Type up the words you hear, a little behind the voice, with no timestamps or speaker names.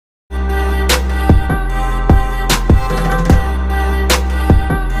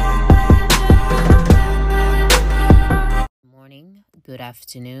good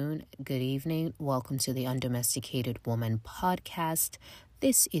afternoon, good evening. Welcome to the Undomesticated Woman podcast.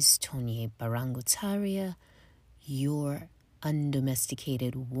 This is Tonye Barangutaria, your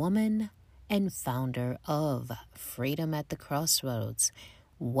undomesticated woman and founder of Freedom at the Crossroads.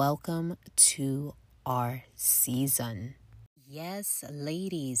 Welcome to our season. Yes,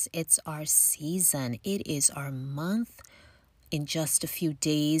 ladies, it's our season. It is our month. In just a few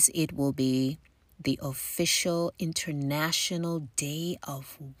days, it will be the official International Day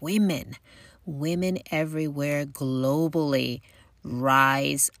of Women. Women everywhere globally,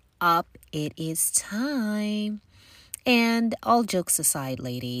 rise up. It is time. And all jokes aside,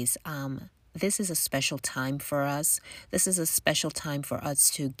 ladies, this is a special time for us. This is a special time for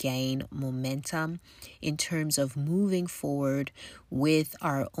us to gain momentum in terms of moving forward with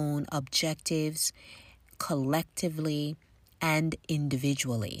our own objectives collectively and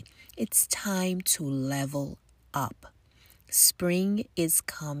individually. It's time to level up. Spring is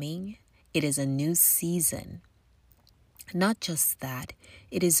coming. It is a new season. Not just that,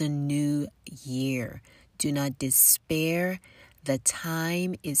 it is a new year. Do not despair. The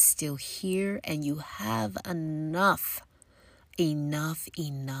time is still here and you have enough to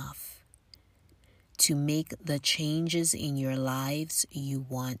make the changes in your lives you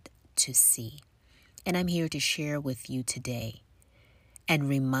want to see. And I'm here to share with you today and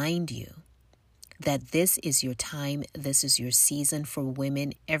remind you that this is your time, this is your season for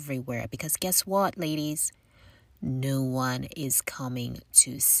women everywhere. Because guess what, ladies? No one is coming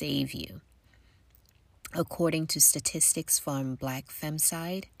to save you. According to statistics from Black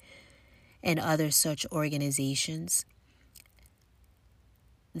Femicide and other such organizations,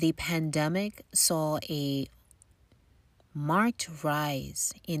 the pandemic saw a marked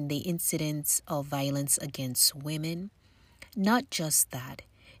rise in the incidence of violence against women. Not just that,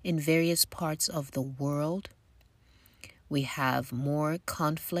 in various parts of the world, we have more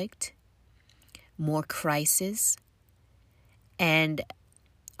conflict, more crisis, and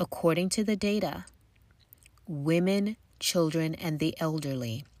according to the data, women, children, and the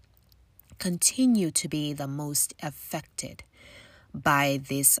elderly continue to be the most affected by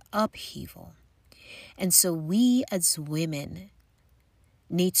this upheaval. And so we as women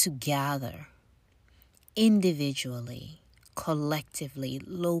need to gather individually, collectively,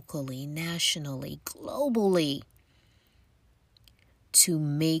 locally, nationally, globally to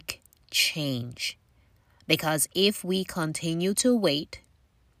make change. Because if we continue to wait,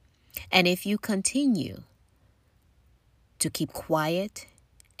 and if you continue to keep quiet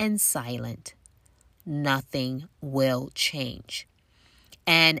and silent, nothing will change.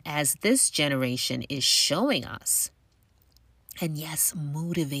 And as this generation is showing us, and yes,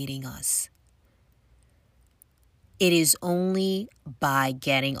 motivating us, it is only by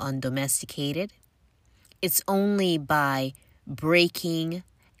getting undomesticated. It's only by breaking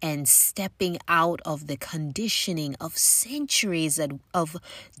and stepping out of the conditioning of centuries of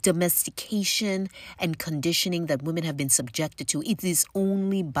domestication and conditioning that women have been subjected to. It is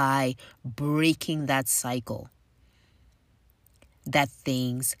only by breaking that cycle that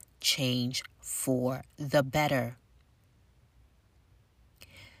things change for the better.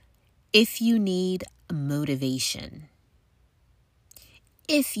 If you need motivation,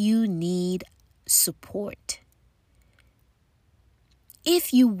 if you need support,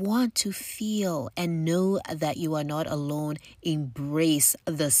 if you want to feel and know that you are not alone, embrace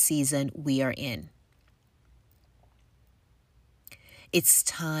the season we are in. It's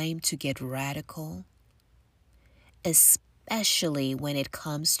time to get radical, especially when it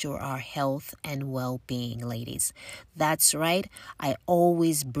comes to our health and well-being, ladies. That's right. I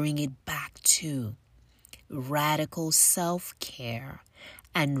always bring it back to radical self-care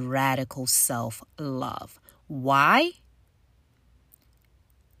and radical self-love. Why?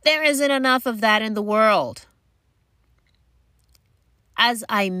 There isn't enough of that in the world. As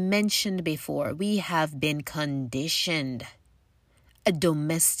I mentioned before, we have been conditioned,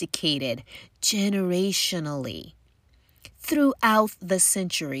 domesticated generationally throughout the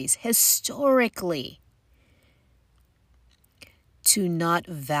centuries, historically, to not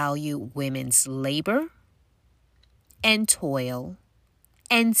value women's labor and toil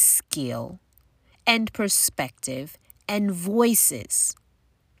and skill and perspective and voices.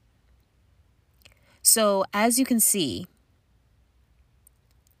 So as you can see,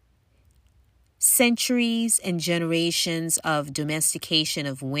 centuries and generations of domestication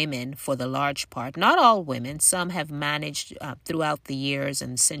of women for the large part, not all women, some have managed throughout the years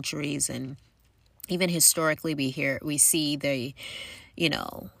and centuries, and even historically we see the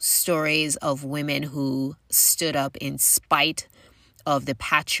stories of women who stood up in spite of the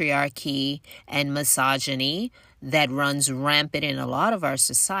patriarchy and misogyny that runs rampant in a lot of our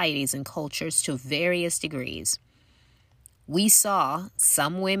societies and cultures to various degrees. We saw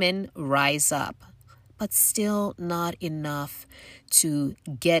some women rise up, but still not enough to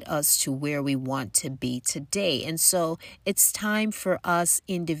get us to where we want to be today. And so it's time for us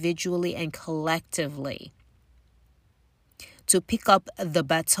individually and collectively to pick up the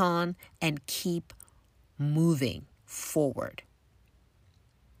baton and keep moving forward.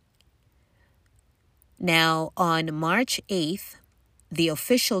 Now, on March 8th, the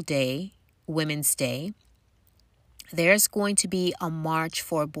official day, Women's Day, there's going to be a march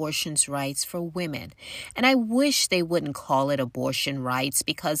for abortion's rights for women. And I wish they wouldn't call it abortion rights,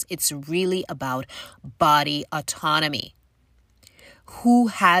 because it's really about body autonomy. Who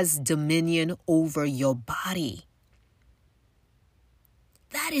has dominion over your body?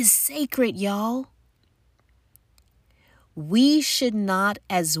 That is sacred, y'all. We should not,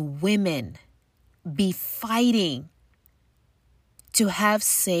 as women, be fighting to have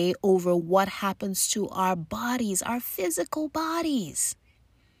say over what happens to our bodies, our physical bodies.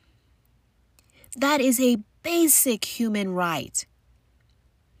 That is a basic human right.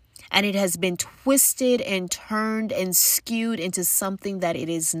 And it has been twisted and turned and skewed into something that it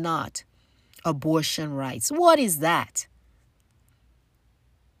is not. Abortion rights. What is that?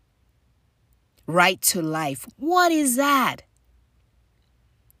 Right to life. What is that?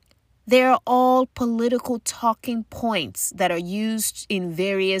 They're all political talking points that are used in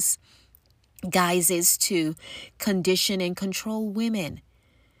various guises to condition and control women.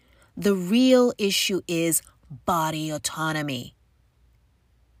 The real issue is body autonomy.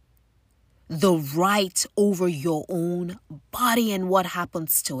 The right over your own body and what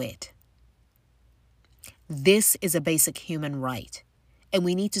happens to it. This is a basic human right. And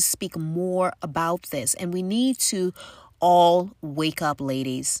we need to speak more about this. And we need to all wake up,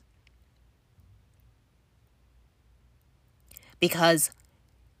 ladies. Because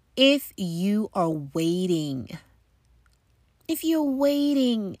if you are waiting, if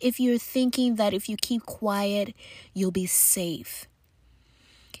you're thinking that if you keep quiet, you'll be safe.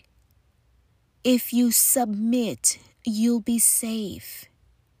 If you submit, you'll be safe.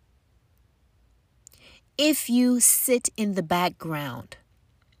 If you sit in the background,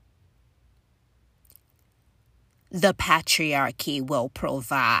 the patriarchy will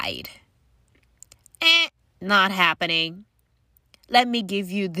provide. Not happening. Let me give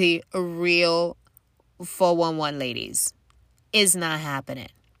you the real 411, ladies. It's not happening.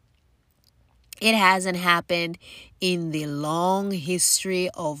 It hasn't happened in the long history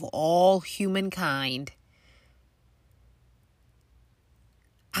of all humankind.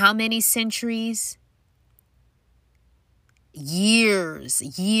 How many centuries? Years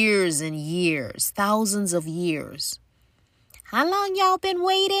and years, thousands of years. How long y'all been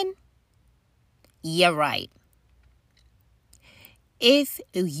waiting? Yeah, right. If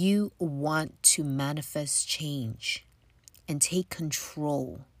you want to manifest change and take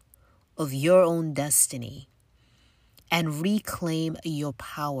control of your own destiny and reclaim your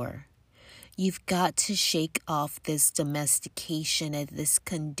power, you've got to shake off this domestication and this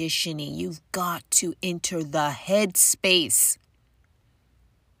conditioning. You've got to enter the headspace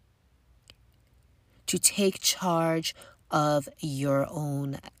to take charge of your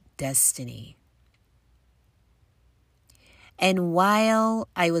own destiny. And while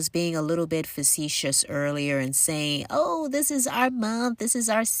I was being a little bit facetious earlier and saying, oh, this is our month, this is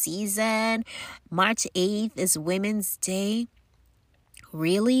our season, March 8th is Women's Day,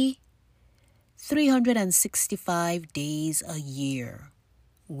 really? 365 days a year,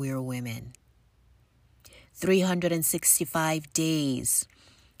 we're women. 365 days,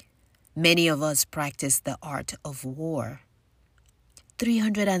 many of us practice the art of war.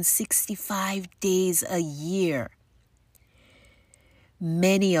 365 days a year,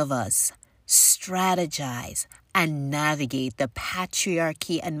 many of us strategize and navigate the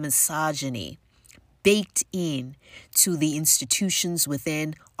patriarchy and misogyny baked in to the institutions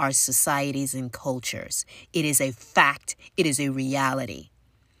within our societies and cultures. It is a fact. It is a reality.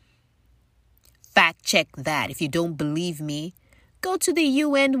 Fact check that. If you don't believe me, go to the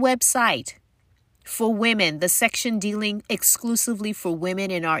UN website for women, the section dealing exclusively for women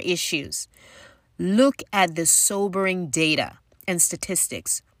in our issues. Look at the sobering data and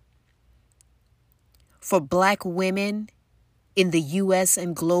statistics. For Black women in the U.S.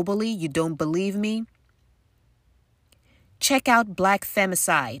 and globally, you don't believe me? Check out Black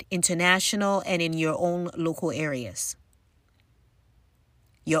Femicide International and in your own local areas.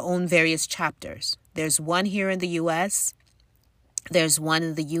 Your own various chapters. There's one here in the U.S. There's one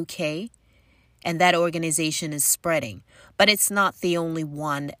in the U.K. And that organization is spreading. But it's not the only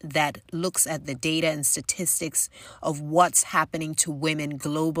one that looks at the data and statistics of what's happening to women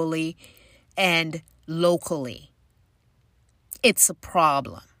globally and locally. It's a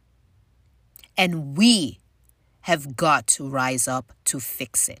problem. And we have got to rise up to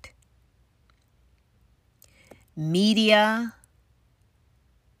fix it. Media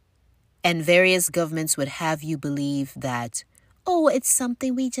and various governments would have you believe that, oh, it's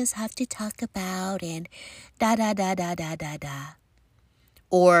something we just have to talk about and da da da da da da da.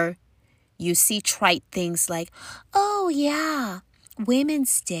 Or you see trite things like, oh yeah,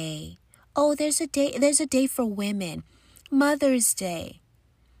 Women's Day. Oh, there's a day for women. Mother's Day.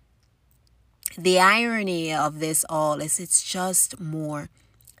 The irony of this all is it's just more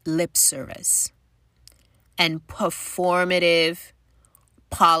lip service and performative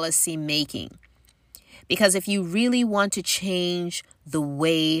policy making. Because if you really want to change the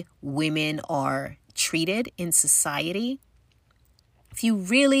way women are treated in society, if you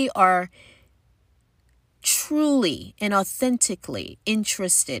really are truly and authentically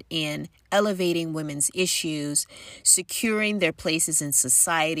interested in elevating women's issues, securing their places in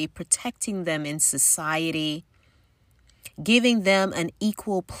society, protecting them in society, giving them an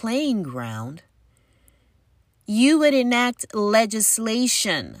equal playing ground, you would enact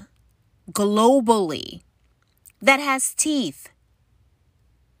legislation globally that has teeth.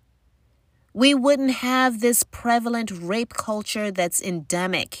 We wouldn't have this prevalent rape culture that's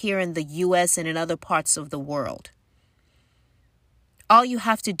endemic here in the U.S. and in other parts of the world. All you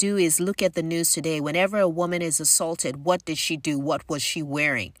have to do is look at the news today. Whenever a woman is assaulted, what did she do? What was she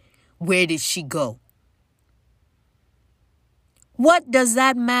wearing? Where did she go? What does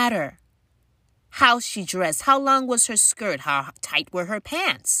that matter? How she dressed? How long was her skirt? How tight were her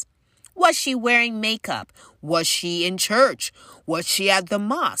pants? Was she wearing makeup? Was she in church? Was she at the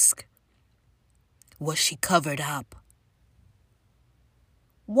mosque? Was she covered up?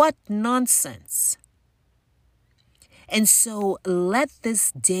 What nonsense. And so let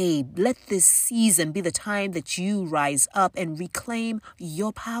this day, let this season be the time that you rise up and reclaim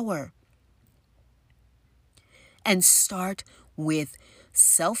your power. And start with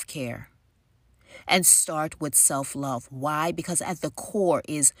self-care. And start with self-love. Why? Because at the core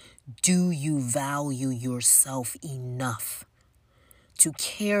is, do you value yourself enough to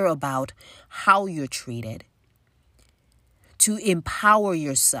care about how you're treated, to empower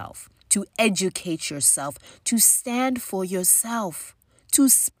yourself, to educate yourself, to stand for yourself, to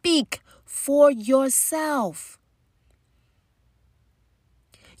speak for yourself?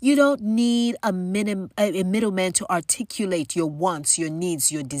 You don't need a middleman to articulate your wants, your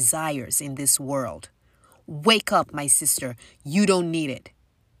needs, your desires in this world. Wake up, my sister. You don't need it.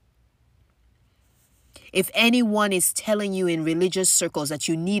 If anyone is telling you in religious circles that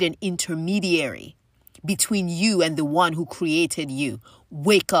you need an intermediary between you and the one who created you,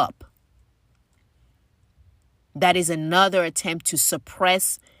 wake up. That is another attempt to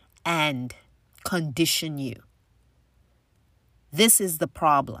suppress and condition you. This is the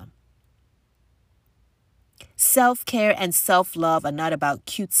problem. Self-care and self-love are not about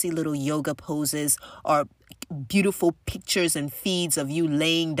cutesy little yoga poses or beautiful pictures and feeds of you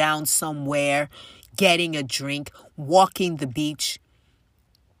laying down somewhere, getting a drink, walking the beach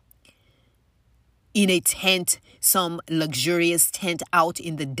in a tent, some luxurious tent out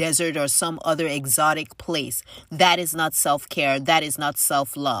in the desert or some other exotic place. That is not self-care. That is not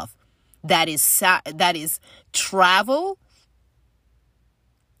self-love. That is travel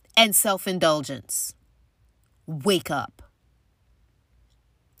and self-indulgence. Wake up.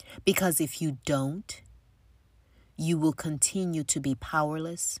 Because if you don't, you will continue to be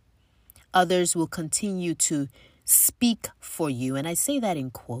powerless. Others will continue to speak for you. And I say that in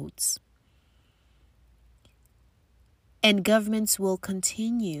quotes. And governments will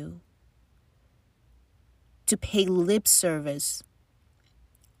continue to pay lip service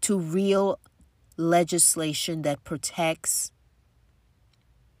to real legislation that protects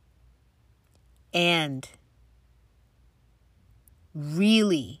and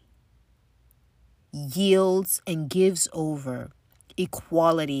really yields and gives over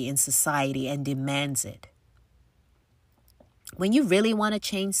equality in society and demands it. When you really want to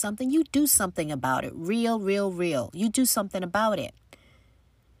change something, you do something about it. Real. You do something about it.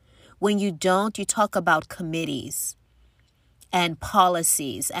 When you don't, you talk about committees and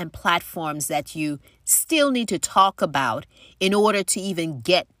policies and platforms that you still need to talk about in order to even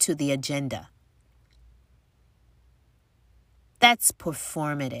get to the agenda. That's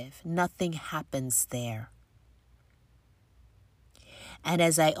performative. Nothing happens there. And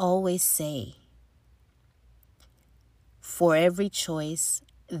as I always say, for every choice,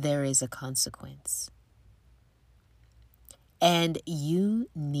 there is a consequence. And you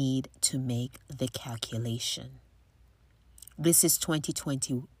need to make the calculation. This is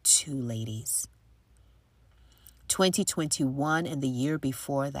 2022, ladies. 2021 and the year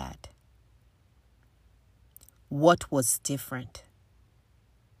before that. What was different?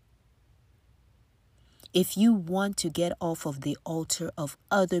 If you want to get off of the altar of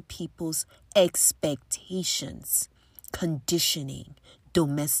other people's expectations, conditioning,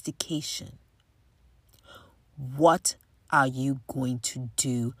 domestication, what are you going to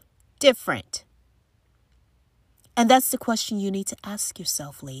do different? And that's the question you need to ask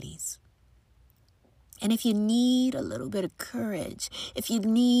yourself, ladies. And if you need a little bit of courage, if you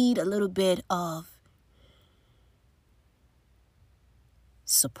need a little bit of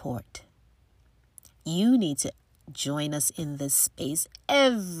support, you need to join us in this space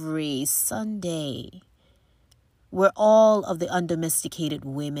every Sunday, where all of the undomesticated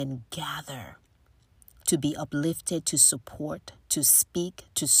women gather to be uplifted, to support, to speak,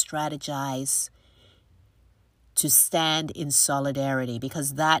 to strategize, to stand in solidarity,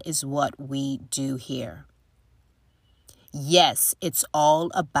 because that is what we do here. Yes, it's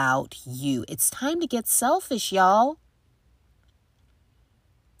all about you. It's time to get selfish, y'all.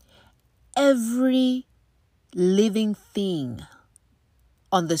 Every living thing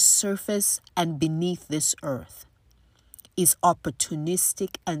on the surface and beneath this earth is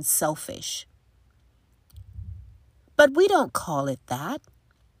opportunistic and selfish. But we don't call it that.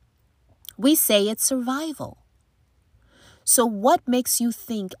 We say it's survival. So what makes you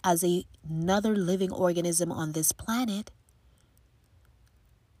think as another living organism on this planet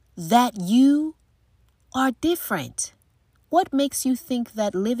that you are different? What makes you think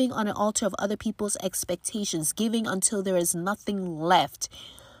that living on an altar of other people's expectations, giving until there is nothing left,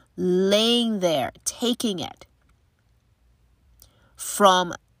 laying there, taking it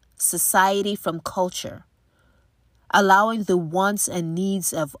from society, from culture, allowing the wants and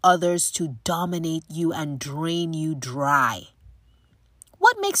needs of others to dominate you and drain you dry?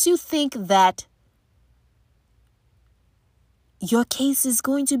 What makes you think that your case is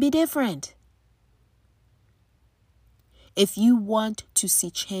going to be different? If you want to see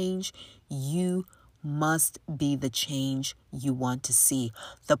change, you must be the change you want to see.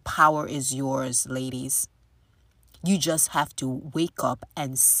 The power is yours, ladies. You just have to wake up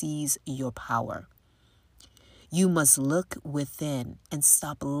and seize your power. You must look within and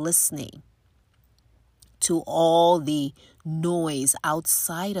stop listening to all the noise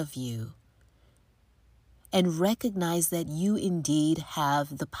outside of you and recognize that you indeed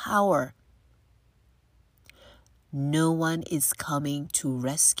have the power. No one is coming to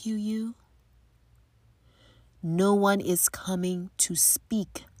rescue you. No one is coming to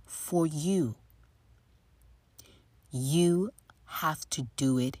speak for you. You have to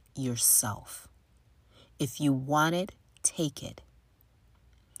do it yourself. If you want it, take it.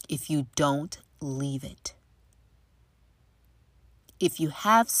 If you don't, leave it. If you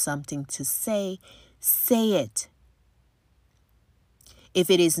have something to say, say it. If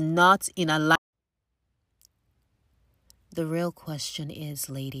it is not in alignment. The real question is,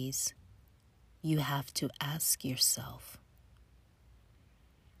 ladies, you have to ask yourself,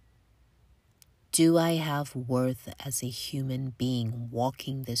 do I have worth as a human being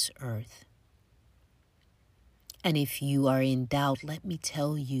walking this earth? And if you are in doubt, let me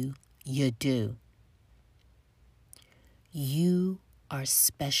tell you, you do. You are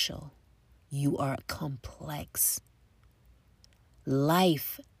special. You are complex.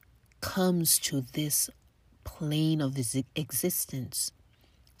 Life comes to this plane of existence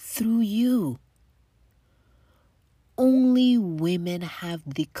through you. Only women have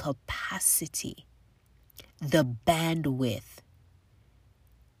the capacity, the bandwidth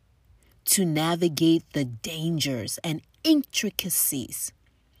to navigate the dangers and intricacies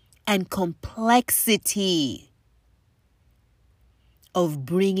and complexity of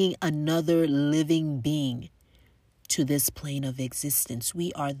bringing another living being to this plane of existence.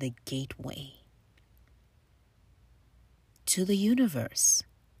 We are the gateway to the universe.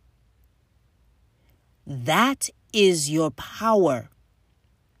 That is your power.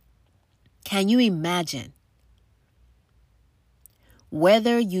 Can you imagine?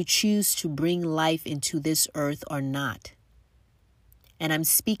 Whether you choose to bring life into this earth or not. And I'm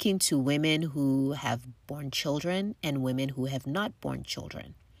speaking to women who have born children and women who have not born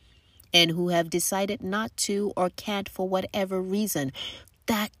children and who have decided not to or can't for whatever reason.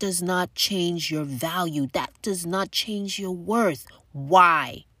 That does not change your value. That does not change your worth.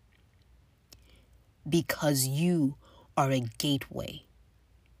 Why? Because you are a gateway.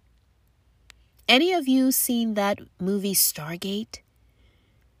 Any of you seen that movie Stargate?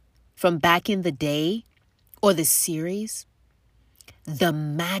 from back in the day or the series, the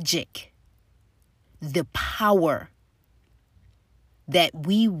magic, the power that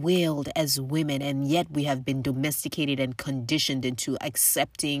we wield as women, and yet we have been domesticated and conditioned into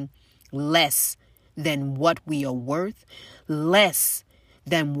accepting less than what we are worth, less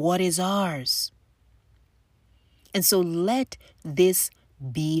than what is ours. And so let this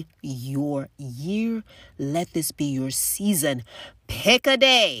be your year. Let this be your season. Pick a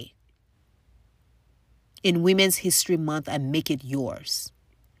day in Women's History Month and make it yours.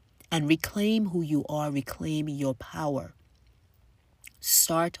 And reclaim who you are. Reclaim your power.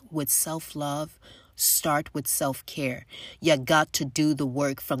 Start with self-love. Start with self-care. You got to do the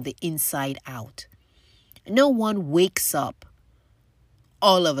work from the inside out. No one wakes up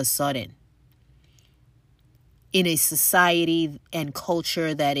all of a sudden in a society and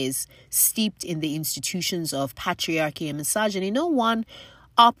culture that is steeped in the institutions of patriarchy and misogyny. No one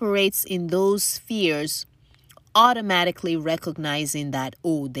operates in those spheres automatically recognizing that,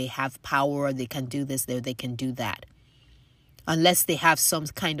 oh, they have power, or they can do this, or they can do that. Unless they have some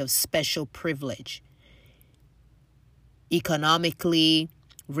kind of special privilege. Economically,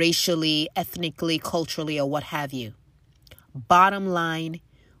 racially, ethnically, culturally, or what have you. Bottom line,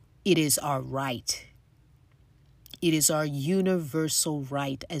 it is our right. It is our universal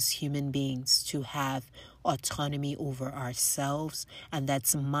right as human beings to have autonomy over ourselves, and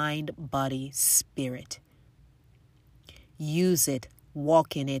that's mind, body, spirit. Use it,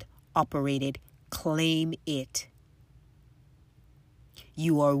 walk in it, operate it, claim it.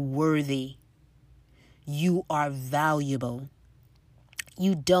 You are worthy. You are valuable.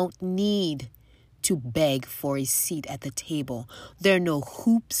 You don't need to beg for a seat at the table. There are no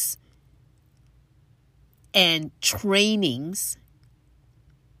hoops and trainings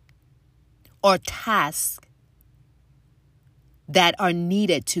or tasks that are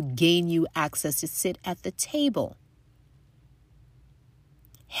needed to gain you access to sit at the table.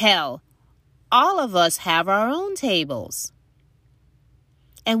 Hell, all of us have our own tables.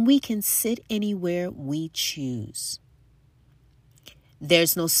 And we can sit anywhere we choose.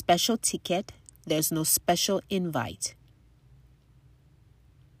 There's no special ticket. There's no special invite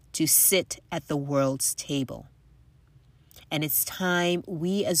to sit at the world's table. And it's time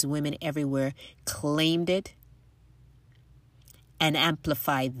we as women everywhere claimed it and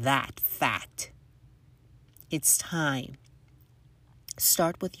amplified that fact. It's time.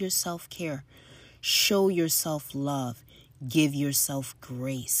 Start with your self-care. Show yourself love. Give yourself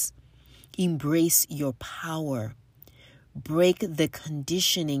grace. Embrace your power. Break the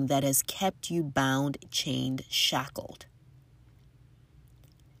conditioning that has kept you bound, chained, shackled,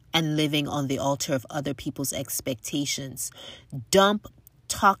 and living on the altar of other people's expectations. Dump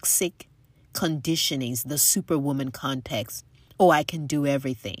toxic conditionings, the superwoman context. Oh, I can do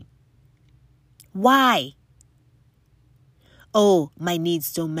everything. Why? Oh, my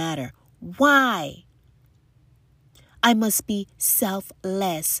needs don't matter. Why? I must be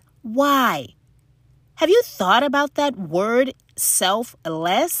selfless. Why? Have you thought about that word,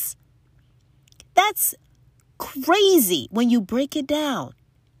 selfless? That's crazy when you break it down.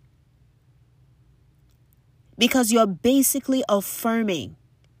 Because you're basically affirming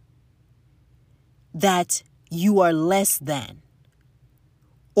that you are less than,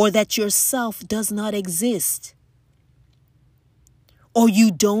 or that yourself does not exist, or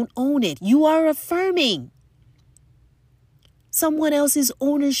you don't own it. You are affirming someone else's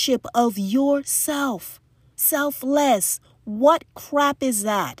ownership of yourself. Selfless. What crap is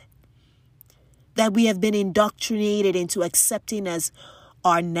that? That we have been indoctrinated into accepting as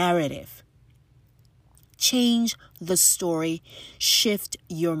our narrative. Change the story. Shift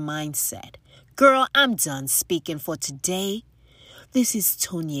your mindset. Girl, I'm done speaking for today. This is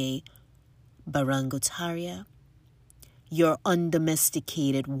Tonye Barangotaria, your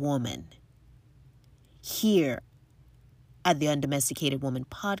undomesticated woman, here at the Undomesticated Woman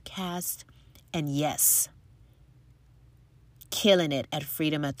podcast. And yes, killing it at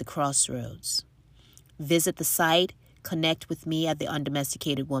Freedom at the Crossroads. Visit the site. Connect with me at the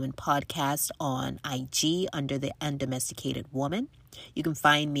Undomesticated Woman podcast on IG under the Undomesticated Woman. You can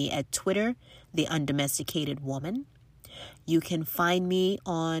find me at Twitter, the Undomesticated Woman. You can find me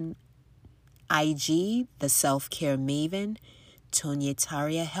on IG, the Self-Care Maven, Tonye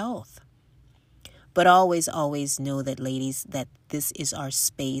Taria Health. But always, always know that, ladies, that this is our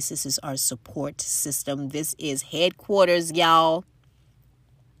space. This is our support system. This is headquarters, y'all.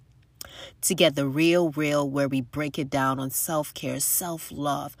 To get the real, where we break it down on self-care,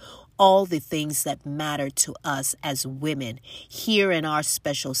 self-love, all the things that matter to us as women here in our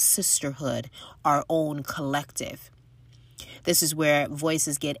special sisterhood, our own collective. This is where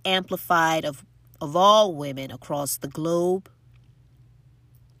voices get amplified of all women across the globe.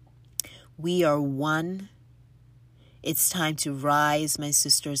 We are one. It's time to rise, my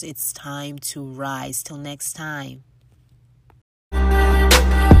sisters. It's time to rise. Till next time.